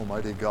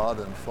Almighty God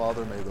and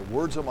Father, may the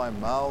words of my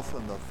mouth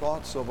and the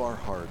thoughts of our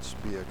hearts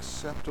be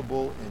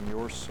acceptable in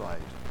your sight.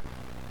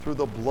 Through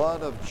the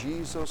blood of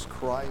Jesus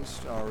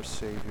Christ, our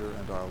Savior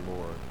and our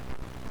Lord.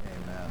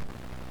 Amen.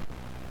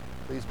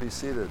 Please be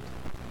seated.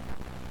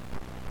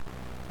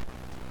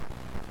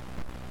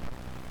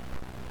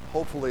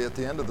 Hopefully at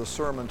the end of the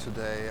sermon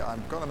today,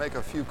 I'm going to make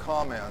a few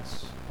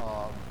comments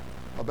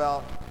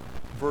about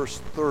verse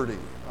 30.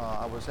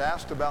 I was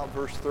asked about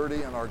verse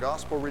 30 in our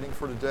gospel reading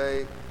for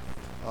today.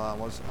 I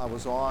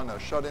was on a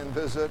shut-in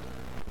visit,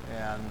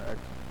 and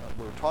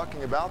we were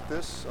talking about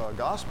this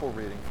gospel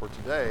reading for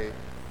today,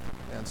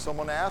 and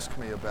someone asked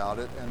me about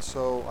it, and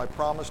so I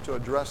promised to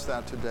address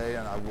that today,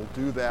 and I will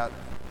do that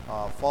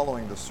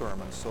following the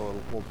sermon, so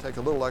it will take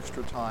a little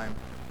extra time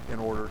in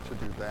order to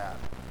do that.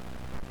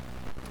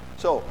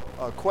 So,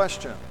 a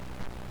question.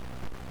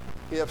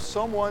 If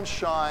someone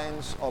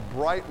shines a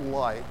bright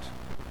light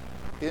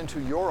into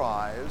your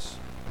eyes,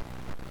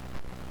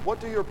 what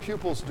do your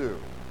pupils do?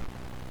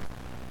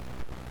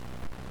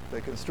 They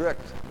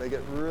constrict. They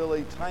get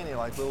really tiny,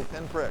 like little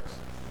pinpricks,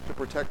 to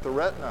protect the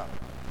retina,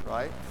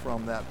 right,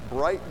 from that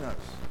brightness.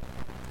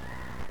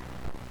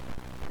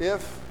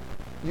 If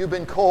you've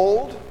been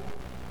cold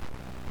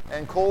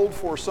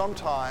for some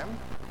time,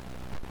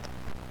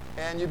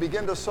 and you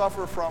begin to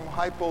suffer from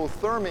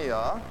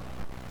hypothermia,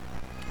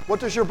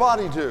 what does your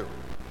body do?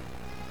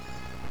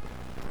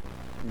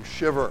 You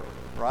shiver,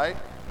 right?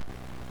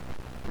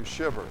 You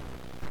shiver.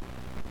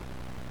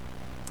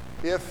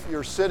 If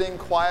you're sitting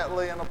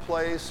quietly in a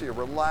place, you're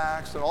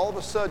relaxed, and all of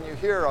a sudden you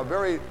hear a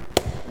very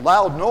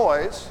loud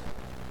noise,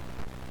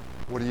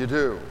 what do?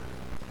 You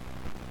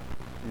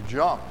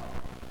jump,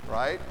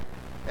 right?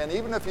 And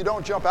even if you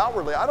don't jump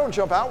outwardly, I don't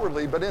jump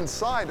outwardly, but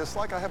inside it's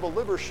like I have a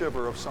liver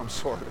shiver of some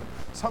sort.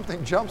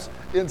 Something jumps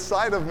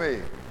inside of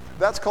me.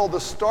 That's called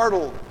the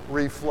startle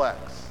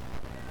reflex,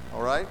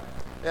 all right?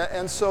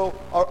 And so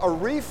a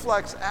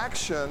reflex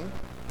action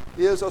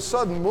is a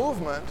sudden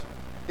movement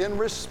in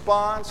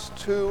response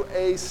to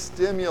a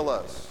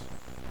stimulus.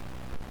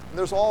 And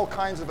there's all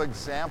kinds of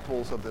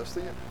examples of this.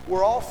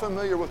 We're all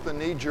familiar with the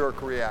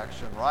knee-jerk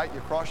reaction, right? You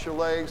cross your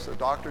legs, the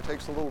doctor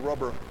takes a little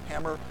rubber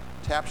hammer,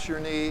 taps your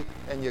knee,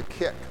 and you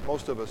kick.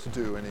 Most of us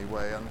do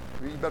anyway, and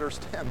you better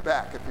stand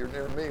back if you're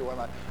near me when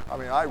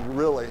I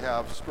really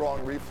have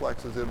strong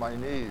reflexes in my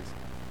knees.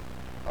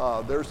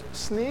 There's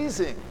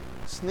sneezing.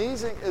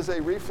 Sneezing is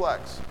a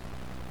reflex.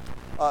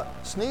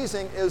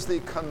 Sneezing is the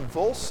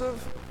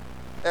convulsive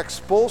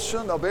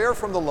expulsion of air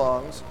from the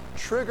lungs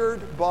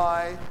triggered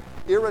by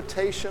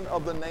irritation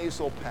of the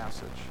nasal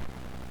passage.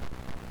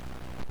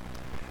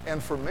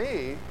 And for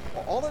me,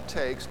 all it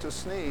takes to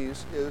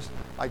sneeze is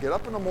I get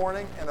up in the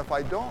morning, and if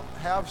I don't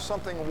have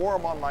something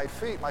warm on my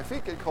feet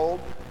get cold,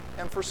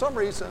 and for some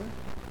reason,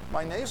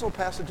 my nasal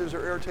passages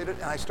are irritated,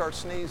 and I start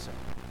sneezing.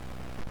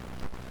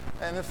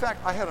 And in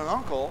fact, I had an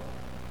uncle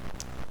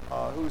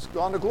who's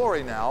gone to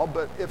glory now,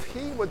 but if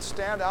he would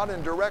stand out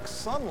in direct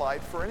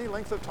sunlight for any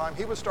length of time,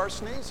 he would start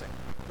sneezing.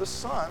 The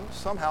sun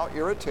somehow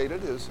irritated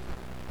his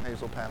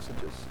nasal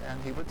passages,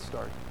 and he would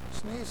start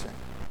sneezing.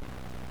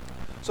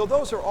 So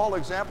those are all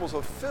examples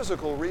of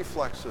physical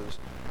reflexes.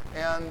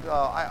 And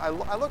I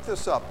looked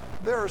this up.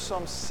 There are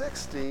some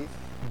 60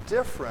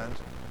 different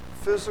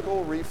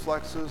physical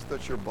reflexes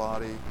that your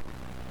body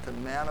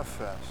can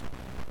manifest.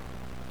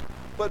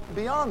 But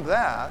beyond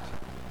that,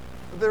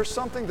 there's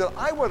something that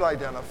I would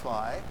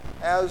identify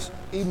as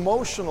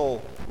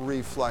emotional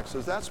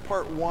reflexes. That's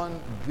part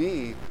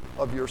 1B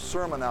of your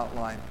sermon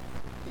outline.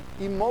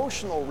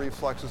 Emotional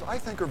reflexes, I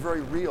think, are very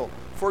real.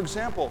 For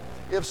example,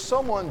 if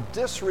someone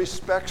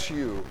disrespects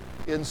you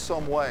in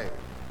some way,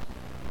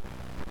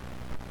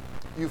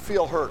 you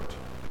feel hurt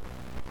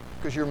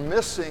because you're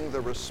missing the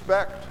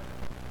respect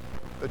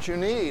that you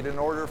need in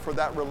order for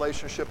that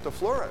relationship to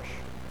flourish.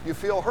 You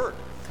feel hurt.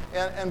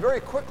 And very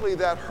quickly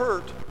that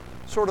hurt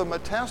sort of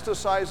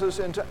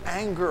metastasizes into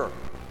anger.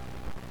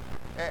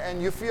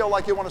 And you feel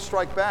like you want to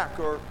strike back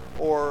or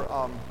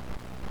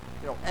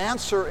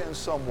answer in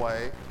some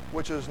way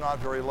which is not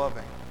very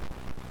loving.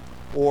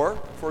 Or,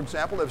 for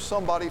example, if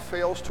somebody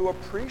fails to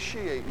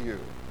appreciate you,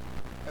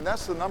 and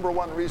that's the number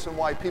one reason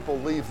why people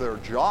leave their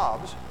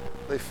jobs,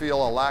 they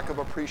feel a lack of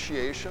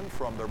appreciation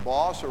from their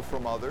boss or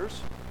from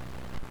others,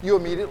 you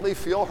immediately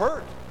feel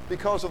hurt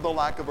because of the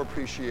lack of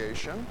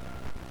appreciation,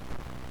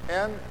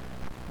 and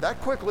that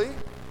quickly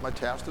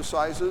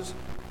metastasizes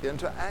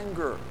into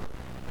anger.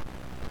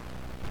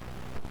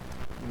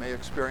 You may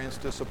experience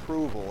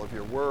disapproval of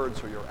your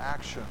words or your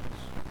actions,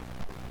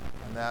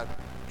 and that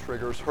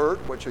triggers hurt,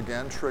 which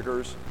again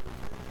triggers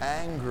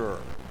anger.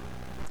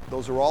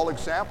 Those are all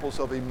examples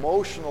of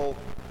emotional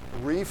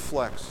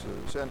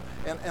reflexes. And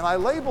I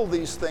label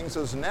these things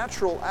as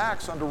natural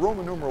acts under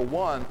Roman numeral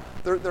 1.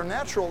 They're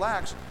natural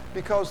acts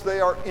because they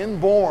are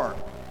inborn.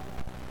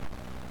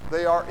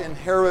 They are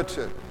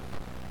inherited.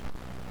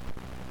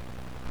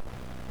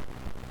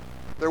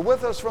 They're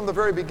with us from the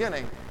very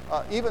beginning.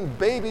 Even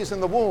babies in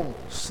the womb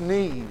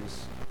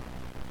sneeze.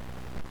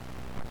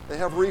 They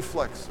have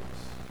reflexes.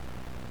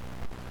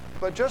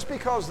 But just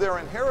because they're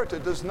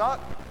inherited does not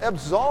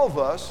absolve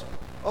us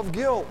of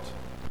guilt.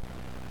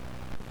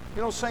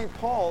 You know, St.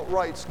 Paul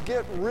writes,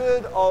 get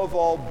rid of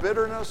all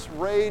bitterness,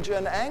 rage,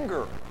 and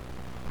anger.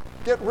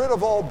 Get rid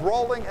of all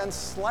brawling and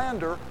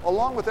slander,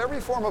 along with every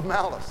form of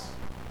malice.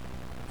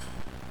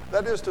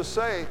 That is to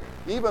say,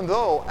 even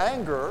though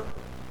anger,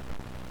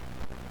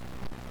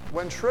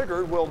 when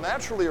triggered, will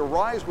naturally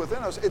arise within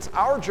us, it's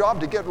our job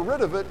to get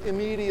rid of it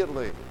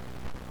immediately.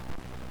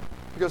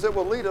 Because it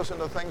will lead us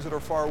into things that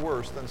are far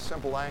worse than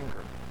simple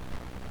anger.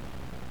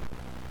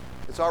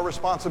 It's our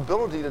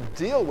responsibility to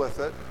deal with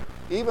it,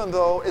 even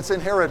though it's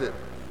inherited.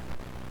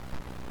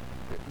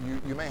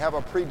 You may have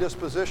a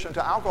predisposition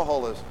to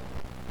alcoholism,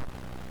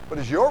 but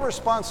it's your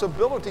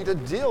responsibility to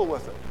deal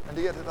with it and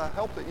to get the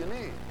help that you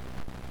need.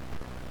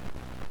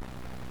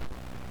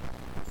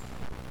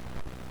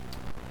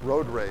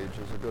 Road rage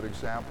is a good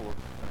example of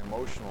an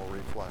emotional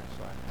reflex.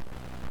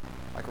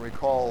 I can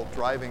recall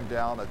driving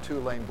down a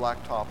 2-lane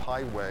blacktop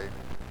highway,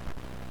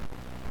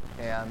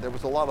 and there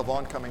was a lot of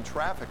oncoming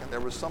traffic, and there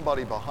was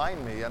somebody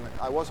behind me, and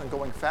I wasn't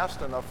going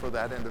fast enough for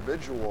that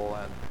individual,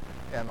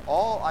 and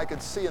all I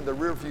could see in the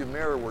rearview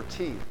mirror were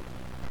teeth,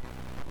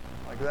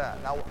 like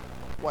that. Now,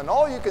 when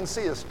all you can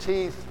see is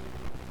teeth,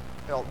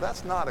 you know,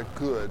 that's not a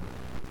good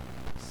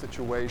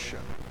situation,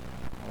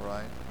 all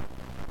right?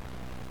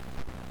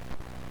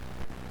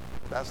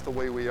 That's the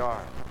way we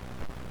are,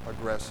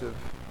 aggressive,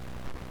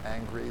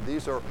 angry.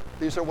 These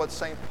are what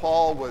St.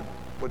 Paul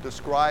would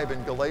describe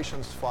in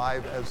Galatians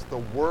 5 as the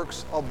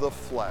works of the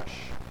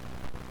flesh.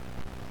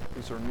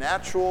 These are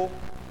natural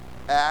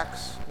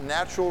acts,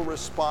 natural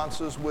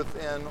responses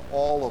within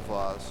all of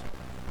us.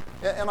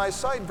 And I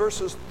cite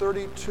verses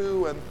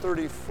 32 and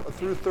 30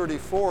 through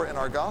 34 in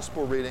our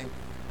gospel reading.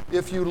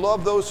 If you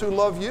love those who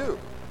love you,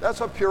 that's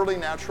a purely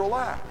natural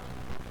act.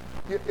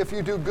 If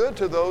you do good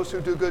to those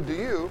who do good to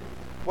you,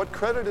 what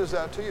credit is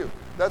that to you?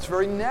 That's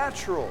very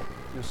natural,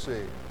 you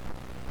see.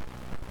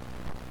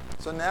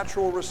 It's a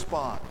natural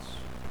response.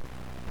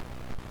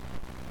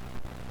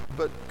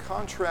 But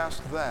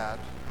contrast that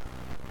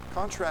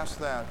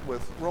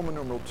with Roman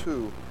numeral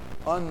 2,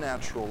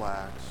 unnatural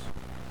acts.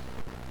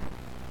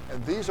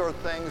 And these are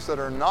things that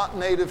are not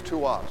native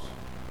to us.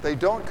 They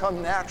don't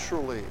come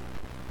naturally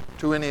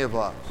to any of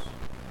us.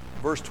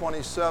 Verse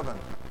 27,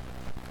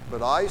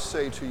 but I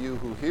say to you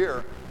who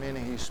hear,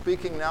 meaning he's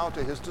speaking now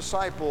to his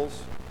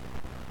disciples,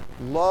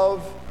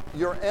 love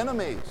your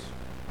enemies.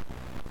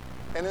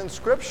 And in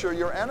Scripture,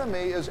 your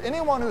enemy is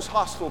anyone who's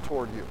hostile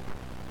toward you.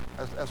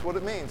 That's what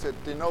it means.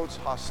 It denotes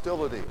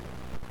hostility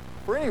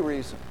for any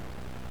reason.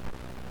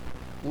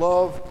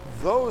 Love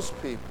those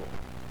people.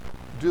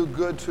 Do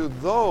good to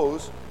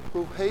those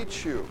who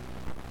hate you.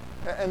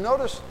 And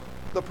notice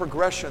the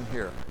progression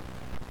here.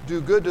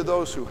 Do good to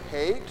those who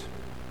hate.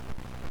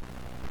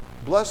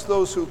 Bless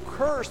those who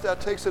curse.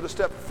 That takes it a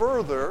step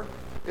further.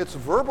 It's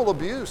verbal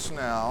abuse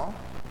now.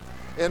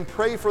 And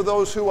pray for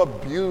those who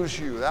abuse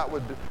you. That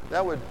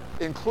would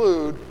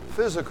include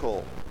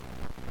physical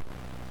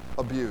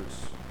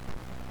abuse.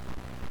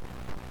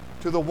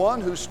 To the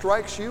one who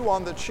strikes you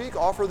on the cheek,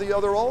 offer the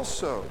other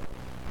also.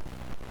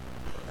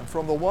 And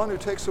from the one who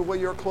takes away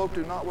your cloak,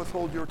 do not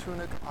withhold your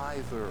tunic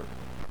either.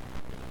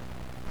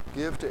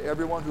 Give to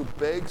everyone who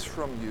begs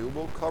from you.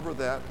 We'll cover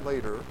that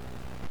later.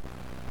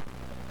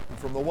 And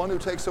from the one who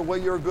takes away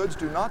your goods,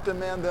 do not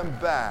demand them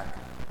back.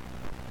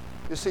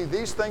 You see,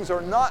 these things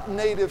are not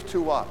native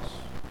to us.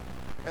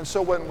 And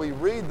so when we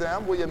read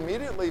them, we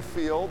immediately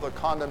feel the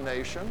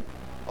condemnation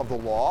of the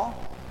law.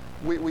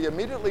 We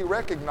immediately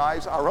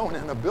recognize our own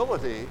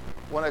inability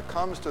when it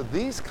comes to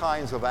these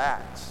kinds of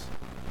acts.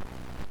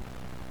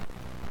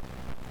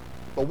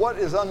 But what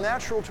is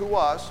unnatural to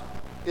us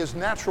is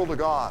natural to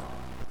God.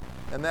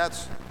 And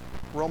that's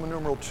Roman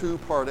numeral 2,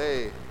 part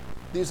A.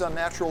 These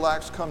unnatural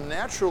acts come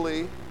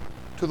naturally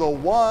to the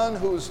one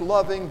who's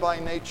loving by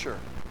nature.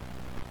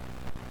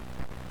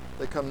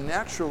 They come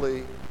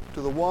naturally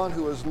to the one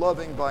who is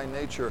loving by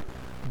nature.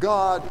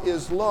 God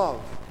is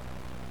love.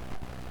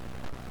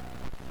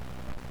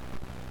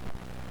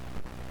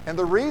 And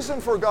the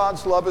reason for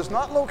God's love is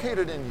not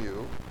located in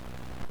you.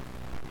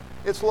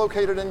 It's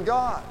located in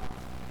God.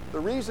 The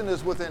reason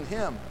is within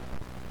Him.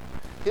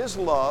 His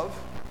love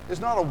is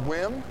not a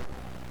whim.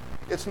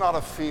 It's not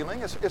a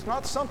feeling. It's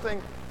not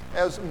something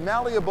as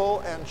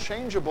malleable and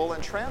changeable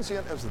and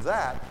transient as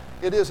that.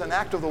 It is an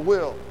act of the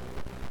will.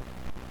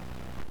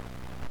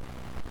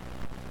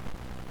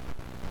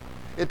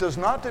 It does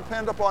not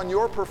depend upon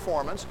your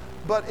performance,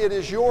 but it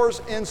is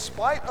yours in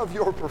spite of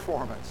your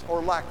performance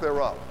or lack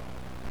thereof.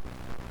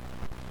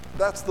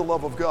 That's the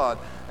love of God,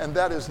 and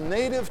that is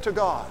native to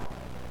God.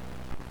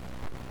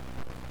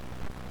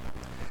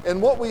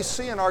 And what we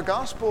see in our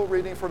gospel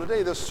reading for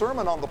today, this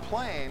Sermon on the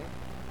Plain,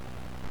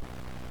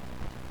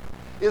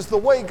 is the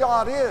way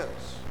God is.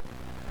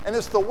 And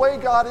it's the way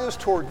God is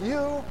toward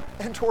you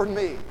and toward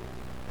me.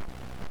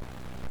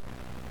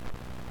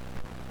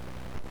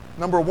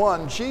 Number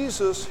one,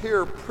 Jesus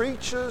here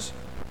preaches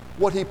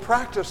what he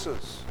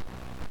practices.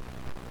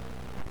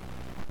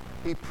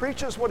 He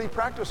preaches what he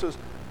practices.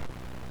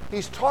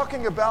 He's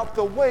talking about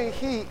the way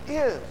he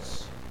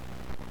is.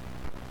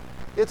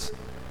 It's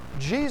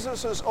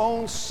Jesus'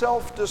 own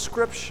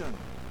self-description.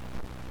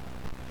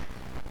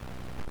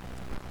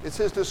 It's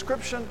his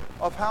description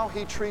of how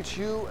he treats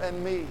you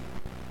and me.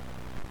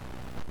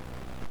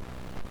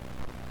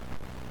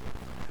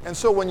 And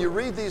so when you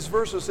read these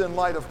verses in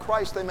light of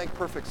Christ, they make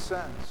perfect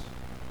sense.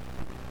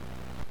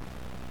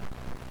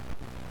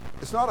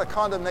 It's not a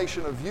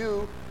condemnation of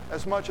you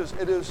as much as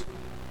it is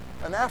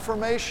an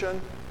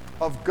affirmation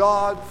of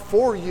God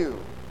for you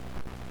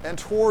and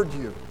toward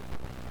you.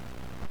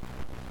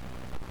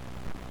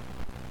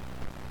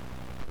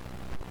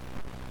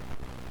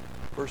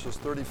 Verses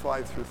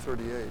 35 through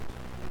 38.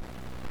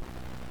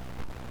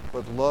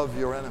 But love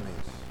your enemies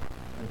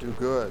and do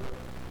good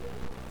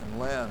and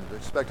lend,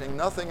 expecting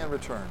nothing in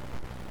return.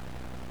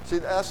 See,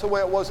 that's the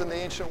way it was in the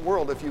ancient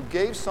world. If you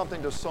gave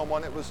something to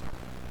someone, it was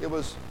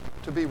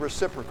to be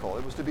reciprocal.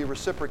 It was to be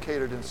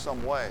reciprocated in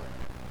some way.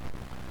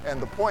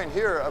 And the point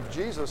here of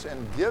Jesus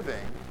in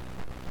giving,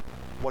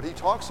 what he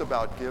talks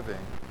about giving,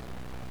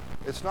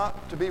 it's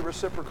not to be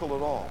reciprocal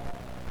at all.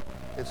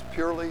 It's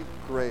purely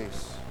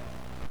grace.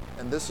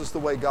 And this is the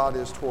way God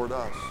is toward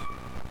us,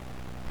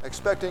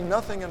 expecting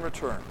nothing in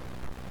return.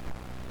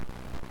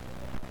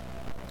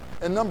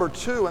 And number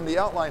 2 in the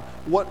outline,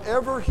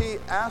 whatever he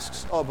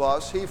asks of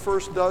us, he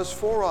first does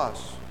for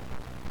us.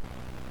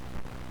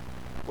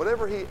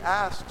 Whatever he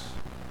asks,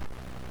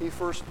 he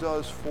first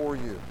does for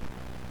you.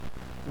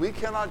 We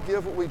cannot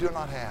give what we do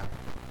not have.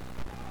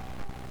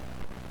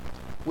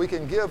 We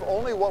can give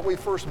only what we've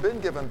first been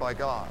given by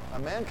God. A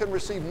man can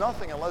receive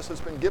nothing unless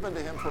it's been given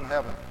to him from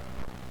heaven.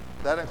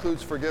 That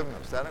includes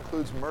forgiveness. That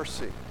includes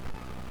mercy.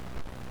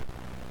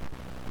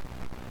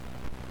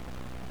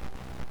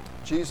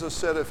 Jesus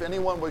said, if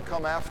anyone would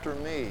come after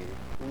me,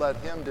 let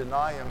him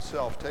deny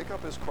himself, take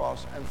up his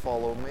cross, and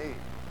follow me.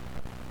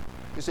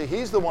 You see,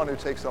 he's the one who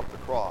takes up the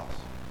cross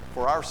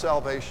for our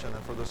salvation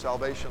and for the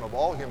salvation of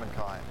all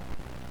humankind.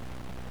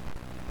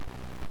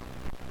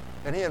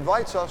 And he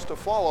invites us to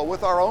follow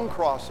with our own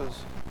crosses,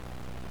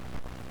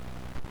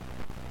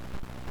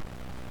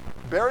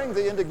 bearing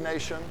the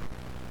indignation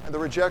and the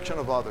rejection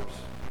of others.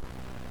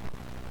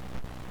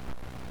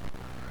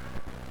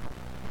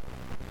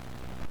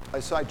 I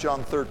cite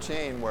John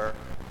 13 where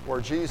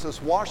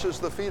Jesus washes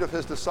the feet of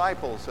his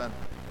disciples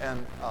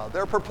and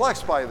they're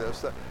perplexed by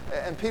this.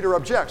 And Peter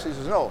objects. He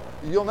says, no,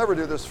 you'll never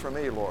do this for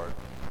me, Lord.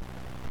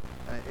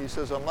 And he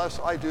says, unless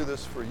I do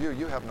this for you,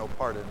 you have no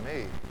part in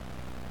me.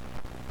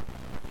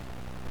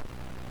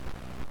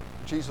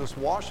 Jesus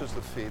washes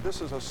the feet.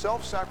 This is a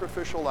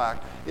self-sacrificial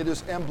act. It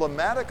is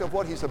emblematic of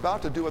what he's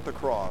about to do at the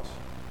cross.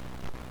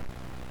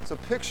 It's a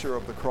picture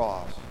of the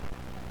cross.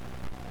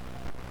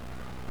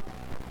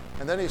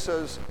 And then he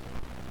says,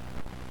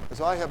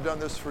 as I have done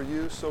this for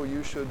you, so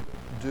you should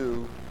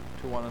do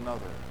to one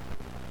another.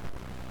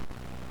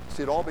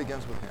 See, it all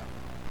begins with him.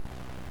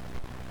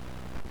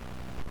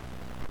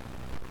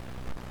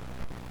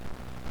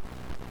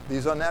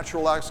 These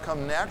unnatural acts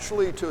come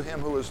naturally to him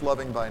who is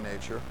loving by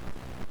nature.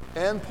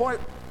 And point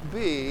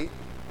B,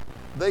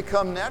 they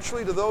come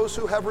naturally to those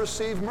who have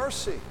received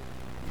mercy.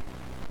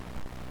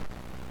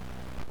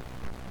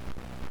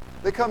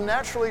 They come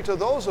naturally to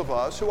those of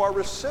us who are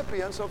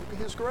recipients of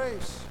his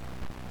grace.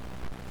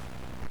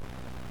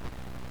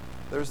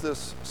 There's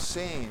this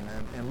scene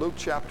in Luke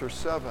chapter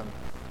 7.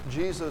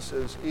 Jesus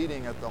is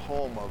eating at the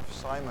home of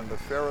Simon the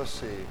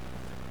Pharisee,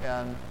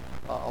 and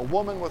a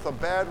woman with a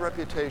bad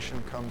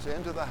reputation comes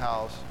into the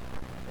house,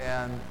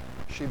 and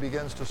she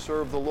begins to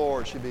serve the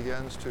Lord. She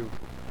begins to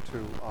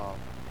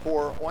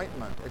pour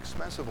ointment,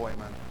 expensive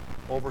ointment,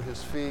 over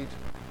his feet,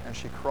 and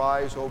she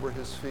cries over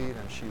his feet,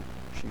 and she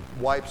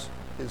wipes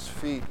his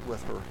feet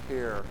with her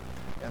hair.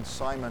 And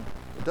Simon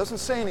doesn't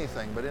say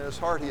anything, but in his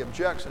heart he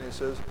objects, and he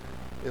says,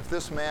 if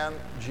this man,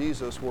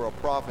 Jesus, were a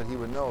prophet, he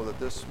would know that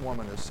this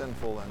woman is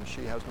sinful and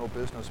she has no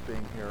business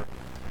being here.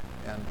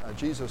 And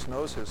Jesus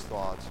knows his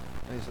thoughts.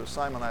 And he says,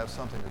 Simon, I have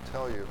something to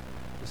tell you.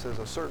 He says,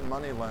 a certain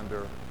money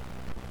lender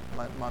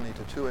lent money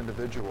to 2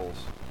 individuals.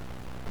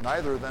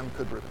 Neither of them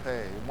could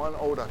repay. One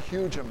owed a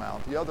huge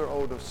amount. The other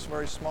owed a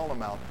very small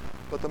amount.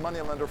 But the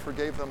moneylender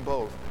forgave them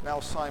both. Now,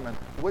 Simon,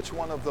 which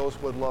one of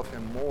those would love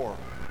him more?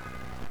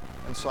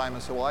 And Simon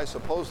said, well, I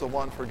suppose the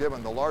one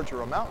forgiven the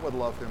larger amount would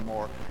love him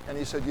more. And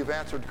he said, you've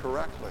answered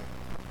correctly.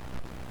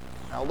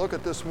 Now look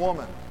at this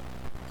woman.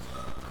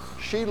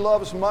 She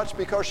loves much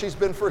because she's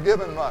been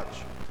forgiven much.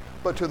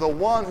 But to the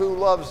one who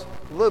loves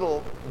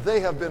little, they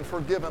have been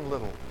forgiven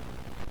little.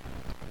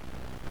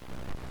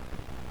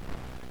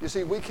 You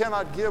see, we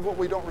cannot give what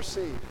we don't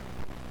receive.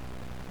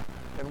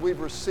 And we've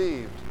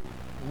received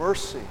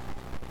mercy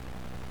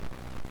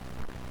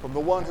from the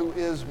one who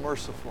is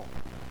merciful.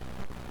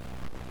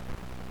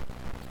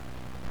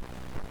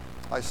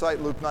 I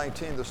cite Luke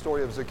 19, the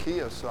story of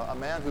Zacchaeus, a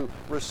man who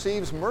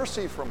receives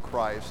mercy from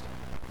Christ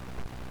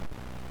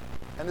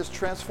and is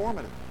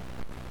transformative.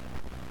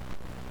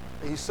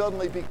 He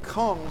suddenly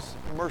becomes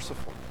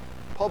merciful,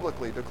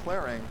 publicly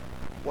declaring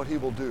what he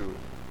will do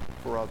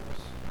for others.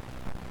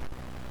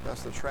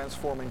 That's the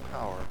transforming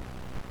power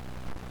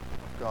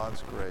of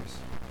God's grace.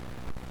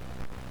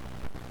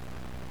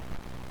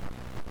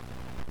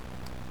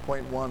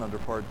 Point 1 under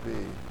Part B,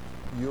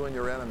 you and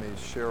your enemies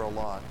share a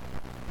lot.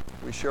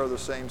 We share the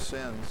same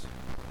sins.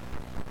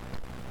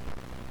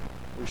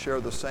 We share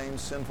the same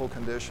sinful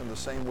condition, the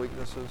same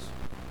weaknesses.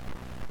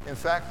 In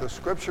fact, the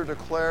Scripture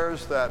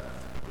declares that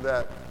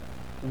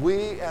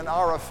we and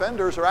our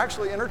offenders are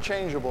actually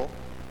interchangeable.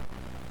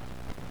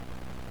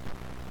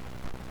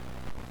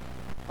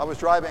 I was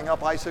driving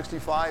up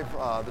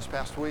I-65 this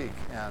past week,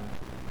 and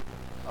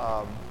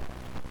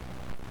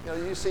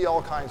you see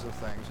all kinds of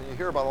things, and you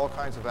hear about all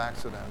kinds of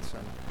accidents,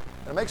 and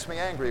it makes me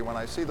angry when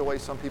I see the way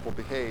some people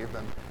behave.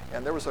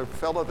 And there was a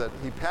fellow that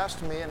he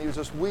passed me, and he was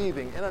just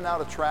weaving in and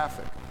out of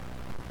traffic.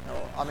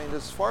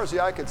 As far as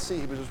the eye could see,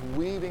 he was just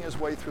weaving his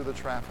way through the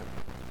traffic.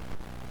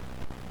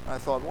 And I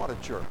thought, what a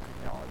jerk.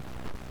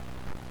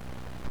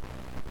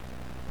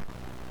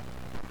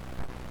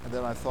 And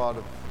then I thought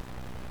of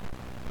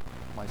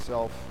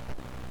myself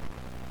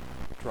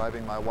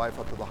driving my wife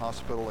up to the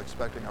hospital,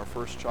 expecting our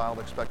first child,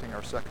 expecting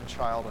our second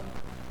child, and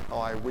how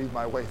I weaved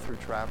my way through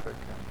traffic.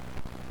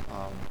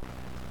 And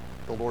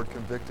the Lord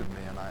convicted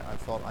me, and I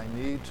thought, I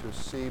need to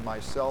see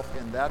myself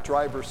in that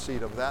driver's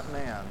seat of that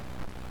man,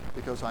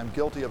 because I'm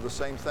guilty of the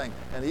same thing.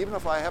 And even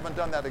if I haven't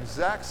done that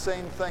exact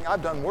same thing,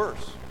 I've done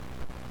worse.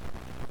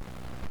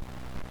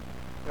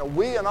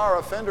 We and our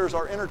offenders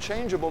are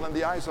interchangeable in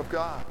the eyes of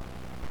God.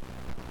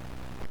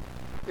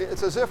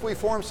 It's as if we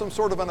form some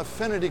sort of an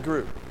affinity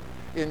group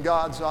in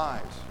God's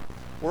eyes.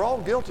 We're all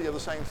guilty of the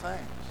same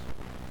things.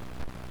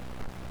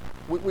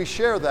 We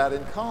share that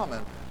in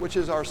common, which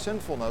is our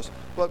sinfulness.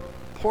 But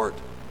Part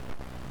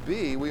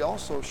B, we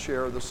also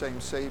share the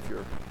same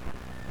Savior.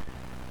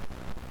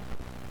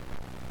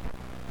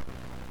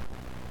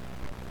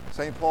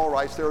 St. Paul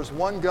writes, there is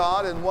one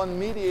God and one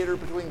mediator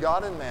between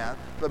God and man,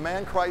 the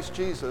man Christ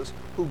Jesus,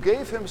 who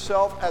gave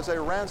himself as a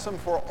ransom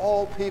for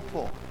all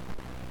people.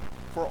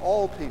 For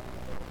all people.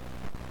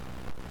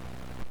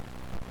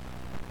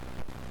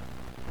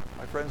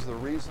 My friends, the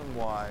reason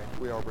why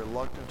we are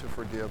reluctant to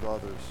forgive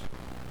others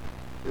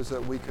is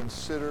that we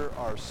consider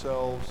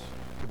ourselves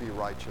to be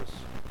righteous.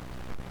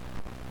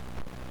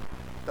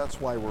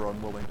 That's why we're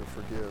unwilling to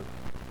forgive.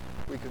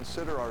 We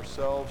consider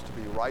ourselves to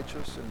be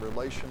righteous in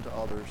relation to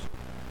others.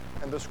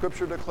 And the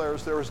Scripture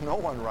declares there is no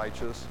one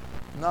righteous,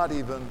 not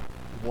even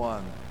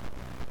one.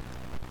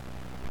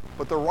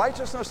 But the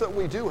righteousness that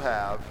we do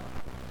have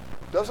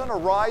doesn't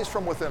arise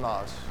from within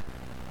us.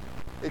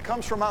 It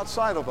comes from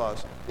outside of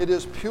us. It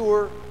is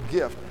pure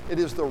gift. It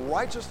is the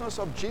righteousness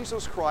of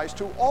Jesus Christ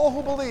to all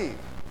who believe.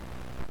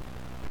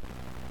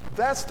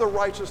 That's the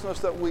righteousness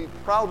that we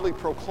proudly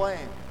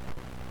proclaim.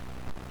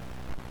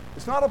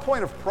 It's not a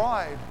point of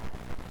pride.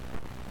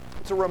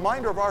 It's a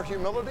reminder of our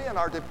humility and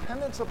our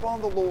dependence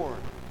upon the Lord.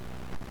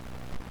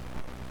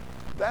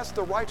 That's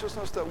the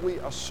righteousness that we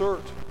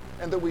assert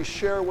and that we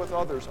share with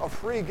others, a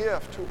free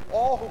gift to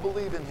all who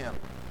believe in Him.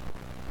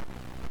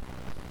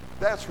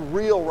 That's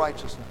real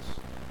righteousness.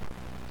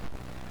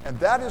 And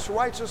that is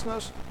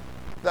righteousness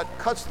that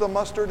cuts the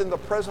mustard in the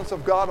presence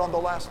of God on the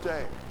last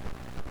day.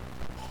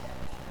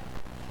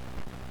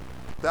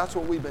 That's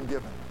what we've been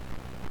given.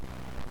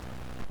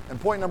 And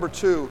point number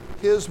 2,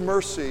 His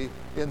mercy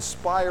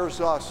inspires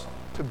us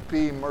to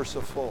be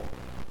merciful.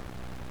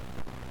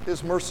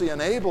 His mercy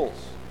enables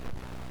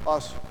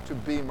us to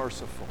be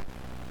merciful.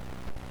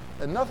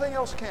 And nothing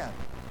else can.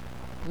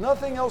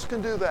 Nothing else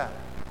can do that.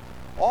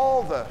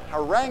 All the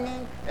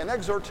haranguing and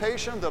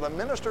exhortation that a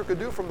minister could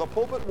do from the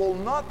pulpit will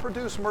not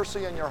produce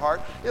mercy in your heart.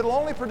 It'll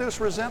only produce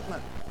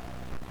resentment.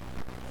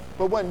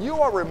 But when you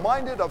are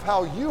reminded of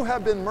how you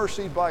have been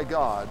mercied by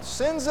God,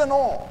 sins and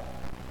all,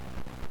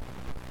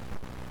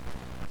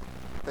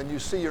 then you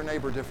see your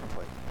neighbor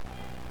differently.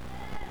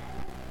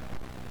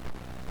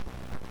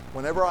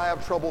 Whenever I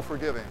have trouble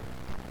forgiving,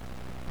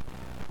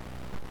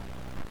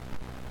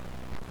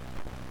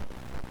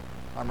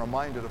 I'm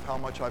reminded of how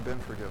much I've been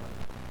forgiven.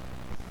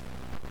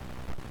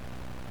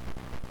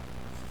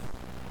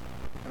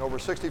 In over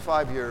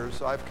 65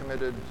 years, I've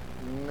committed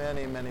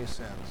many, many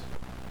sins.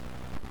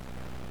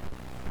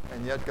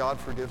 And yet God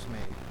forgives me.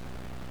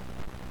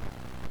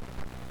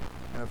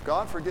 And if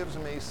God forgives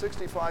me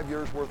 65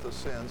 years worth of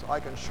sins, I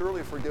can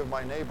surely forgive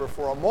my neighbor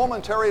for a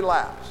momentary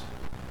lapse.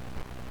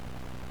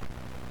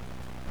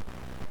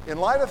 In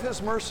light of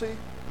His mercy,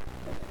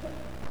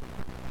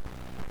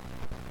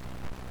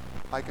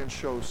 I can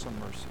show some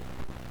mercy.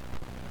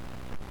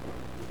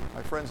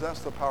 My friends,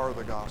 that's the power of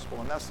the gospel,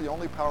 and that's the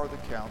only power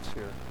that counts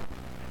here.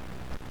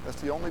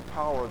 That's the only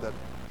power that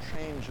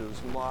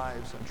changes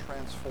lives and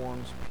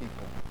transforms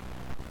people.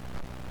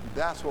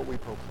 That's what we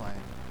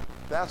proclaim.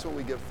 That's what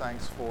we give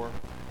thanks for.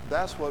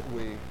 That's what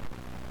we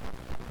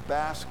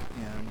bask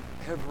in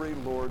every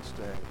Lord's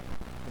Day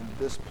in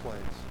this place.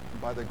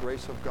 And by the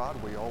grace of God,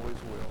 we always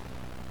will.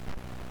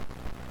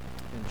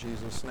 In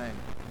Jesus' name,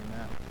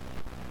 amen.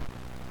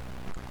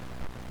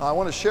 I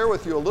want to share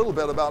with you a little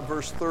bit about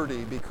verse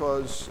 30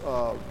 because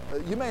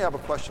you may have a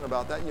question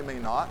about that. You may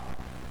not.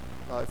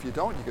 If you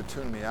don't, you could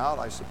tune me out,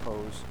 I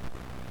suppose.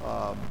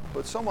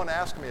 But someone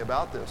asked me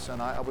about this,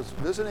 and I was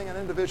visiting an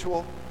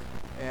individual,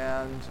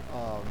 and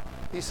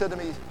he said to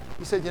me,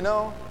 he said,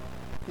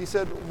 He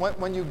said,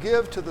 when you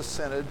give to the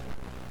synod,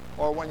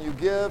 or when you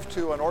give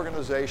to an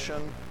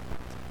organization,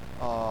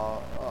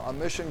 a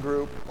mission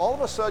group, all of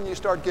a sudden you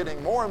start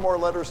getting more and more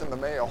letters in the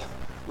mail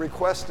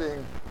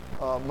requesting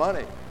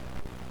money.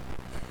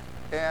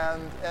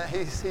 And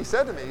he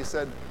said to me, he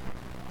said,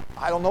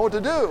 I don't know what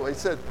to do. He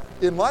said,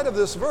 in light of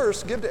this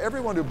verse, give to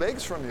everyone who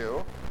begs from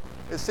you.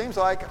 It seems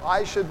like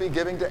I should be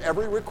giving to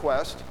every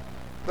request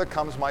that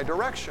comes my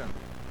direction.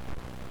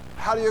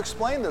 How do you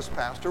explain this,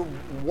 Pastor?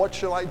 What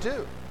should I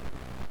do?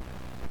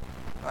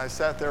 And I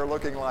sat there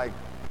looking like,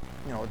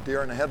 a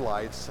deer in the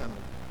headlights, and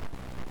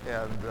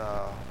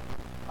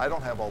I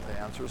don't have all the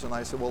answers. And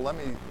I said, well, let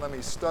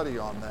me study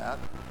on that.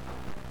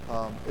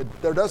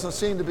 There doesn't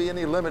seem to be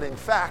any limiting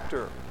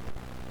factor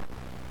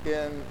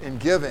in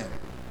giving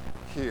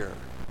here.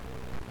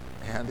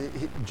 And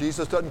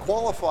Jesus doesn't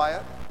qualify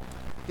it.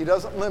 He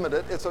doesn't limit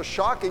it. It's a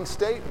shocking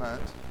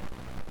statement,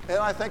 and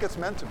I think it's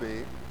meant to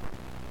be.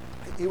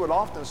 He would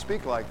often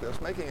speak like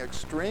this, making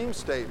extreme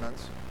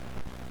statements,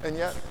 and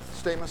yet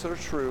statements that are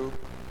true,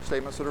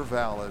 statements that are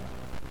valid.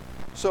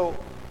 So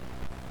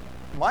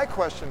my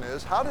question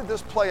is, how did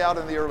this play out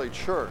in the early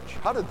church?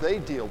 How did they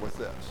deal with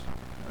this?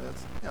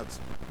 It's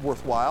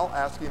worthwhile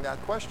asking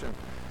that question.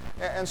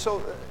 And so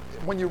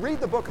when you read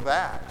the book of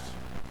Acts,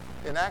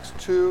 in Acts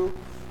 2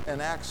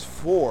 and Acts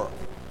 4,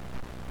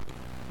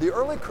 the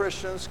early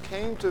Christians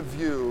came to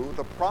view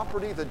the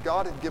property that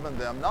God had given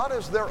them not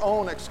as their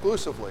own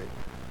exclusively,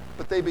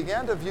 but they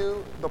began to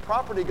view the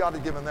property God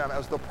had given them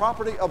as the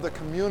property of the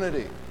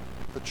community,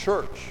 the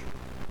church,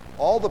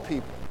 all the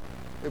people.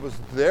 It was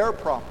their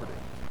property.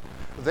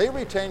 They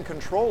retained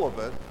control of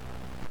it,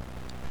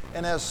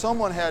 and as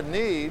someone had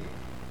need,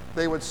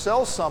 they would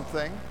sell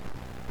something.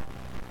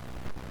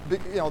 They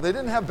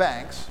didn't have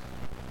banks.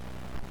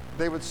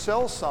 They would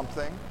sell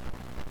something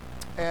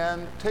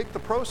and take the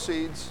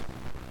proceeds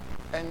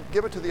and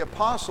give it to the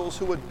apostles,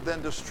 who would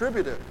then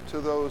distribute it to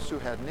those who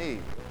had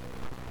need.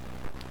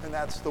 And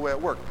that's the way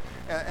it worked.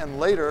 And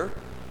later,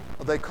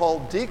 they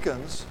called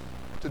deacons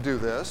to do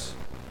this,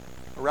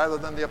 rather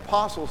than the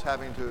apostles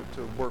having to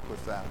work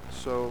with that.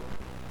 So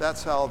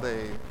that's how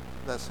they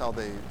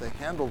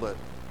handled it.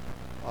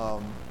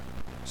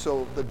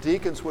 So the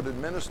deacons would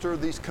administer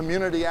these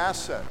community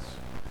assets.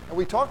 And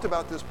we talked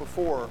about this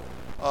before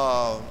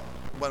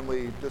when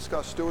we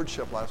discussed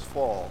stewardship last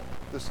fall.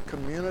 This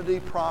community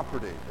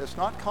property. It's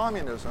not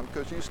communism,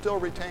 because you still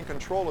retain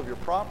control of your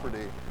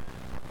property,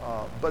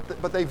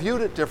 but they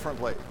viewed it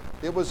differently.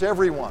 It was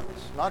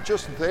everyone's, not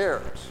just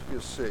theirs, you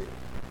see.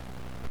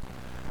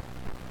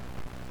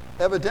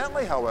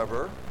 Evidently,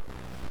 however,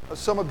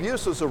 some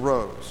abuses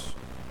arose,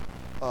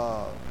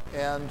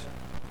 and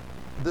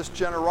this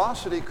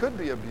generosity could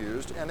be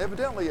abused, and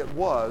evidently it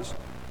was.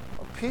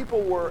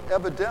 People were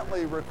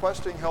evidently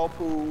requesting help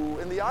who,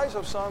 in the eyes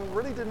of some,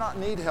 really did not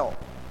need help.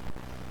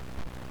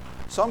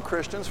 Some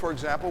Christians, for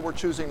example, were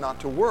choosing not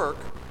to work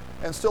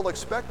and still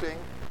expecting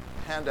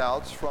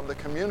handouts from the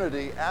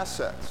community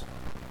assets.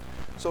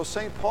 So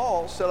St.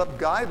 Paul set up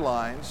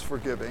guidelines for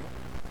giving,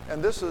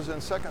 and this is in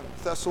 2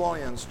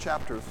 Thessalonians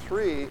chapter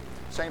 3.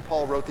 St.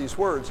 Paul wrote these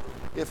words,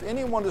 "If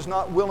anyone is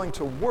not willing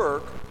to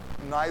work,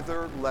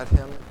 neither let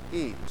him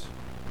eat."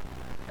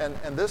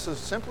 And this is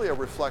simply a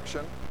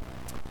reflection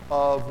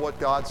of what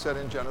God said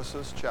in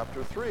Genesis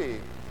chapter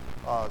 3.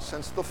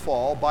 Since the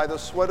fall, by the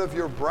sweat of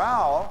your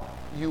brow,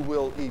 you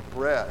will eat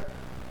bread.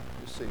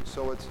 You see,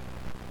 so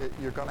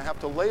you're going to have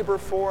to labor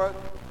for it.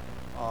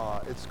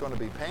 It's going to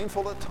be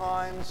painful at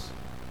times,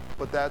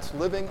 but that's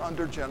living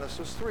under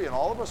Genesis 3. And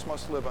all of us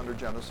must live under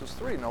Genesis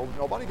 3.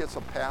 Nobody gets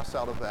a pass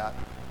out of that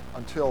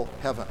until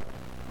heaven,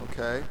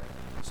 okay?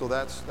 So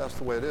that's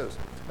the way it is.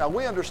 Now,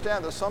 we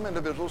understand that some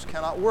individuals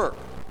cannot work,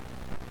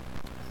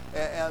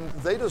 and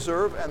they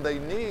deserve and they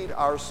need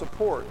our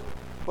support.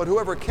 But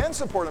whoever can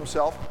support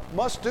himself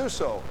must do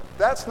so.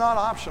 That's not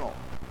optional.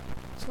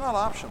 It's not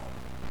optional.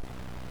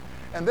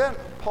 And then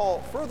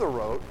Paul further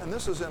wrote, and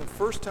this is in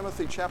 1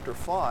 Timothy chapter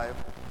 5,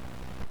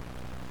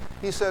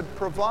 he said,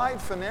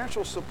 provide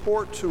financial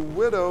support to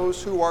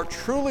widows who are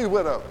truly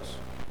widows.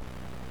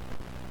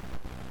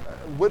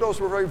 Widows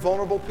were very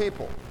vulnerable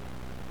people.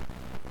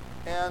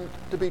 And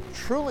to be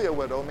truly a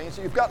widow means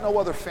that you've got no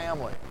other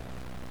family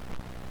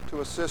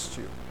to assist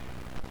you.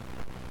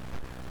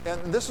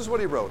 And this is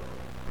what he wrote.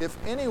 If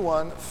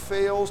anyone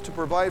fails to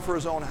provide for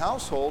his own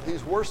household,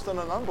 he's worse than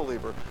an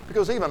unbeliever,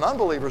 because even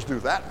unbelievers do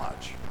that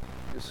much,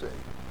 you see.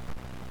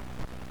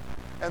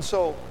 And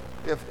so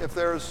if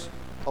there's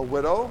a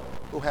widow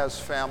who has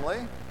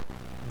family,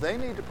 they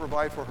need to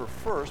provide for her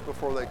first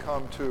before they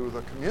come to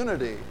the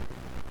community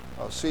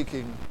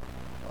seeking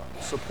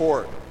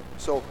support.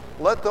 So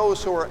let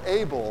those who are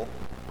able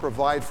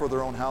provide for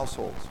their own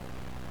households.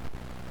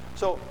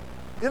 So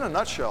in a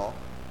nutshell,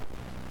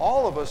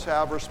 all of us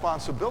have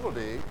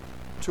responsibility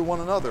to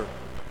one another.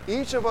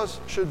 Each of us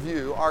should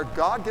view our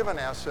God-given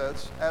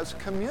assets as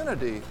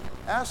community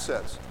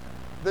assets.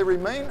 They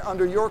remain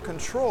under your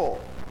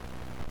control.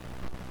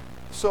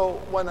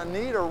 So when a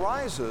need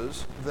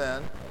arises,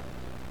 then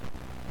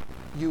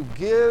you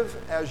give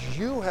as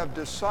you have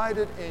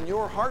decided in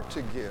your heart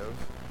to give,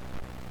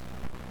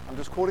 I'm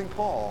just quoting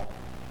Paul,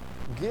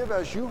 give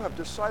as you have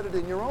decided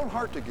in your own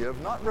heart to give,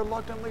 not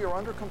reluctantly or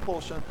under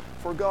compulsion,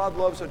 for God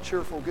loves a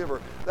cheerful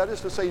giver. That is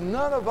to say,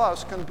 none of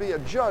us can be a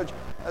judge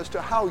as to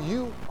how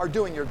you are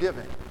doing your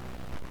giving.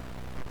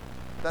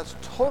 That's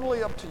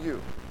totally up to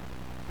you.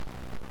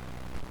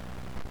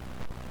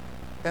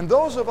 And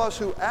those of us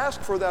who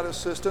ask for that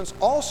assistance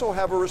also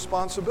have a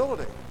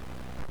responsibility.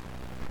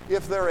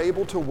 If they're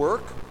able to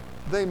work,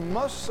 they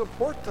must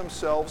support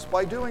themselves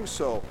by doing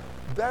so.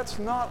 That's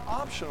not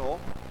optional.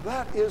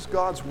 That is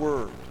God's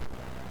word.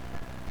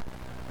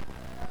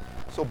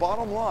 So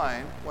bottom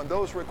line, when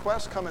those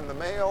requests come in the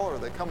mail or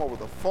they come over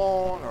the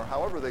phone or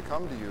however they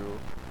come to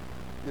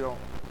you,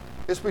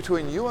 it's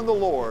between you and the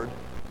Lord.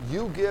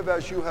 You give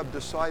as you have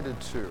decided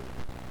to.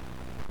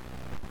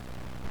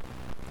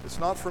 It's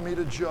not for me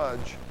to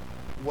judge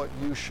what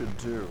you should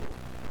do.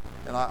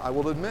 And I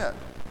will admit,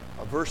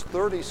 verse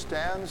 30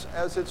 stands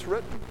as it's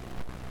written.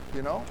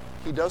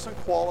 He doesn't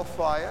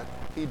qualify it.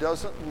 He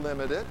doesn't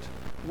limit it.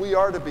 We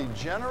are to be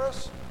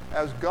generous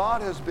as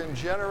God has been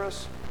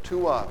generous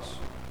to us.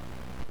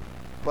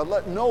 But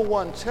let no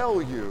one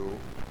tell you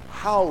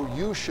how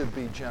you should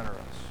be generous.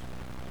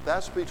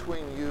 That's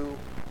between you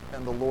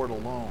and the Lord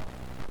alone.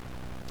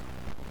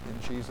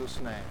 In Jesus'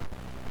 name,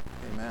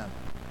 amen.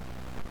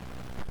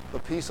 The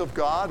peace of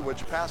God,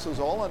 which passes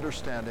all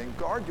understanding,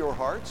 guard your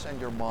hearts and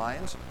your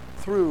minds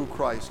through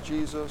Christ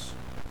Jesus.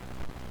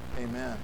 Amen.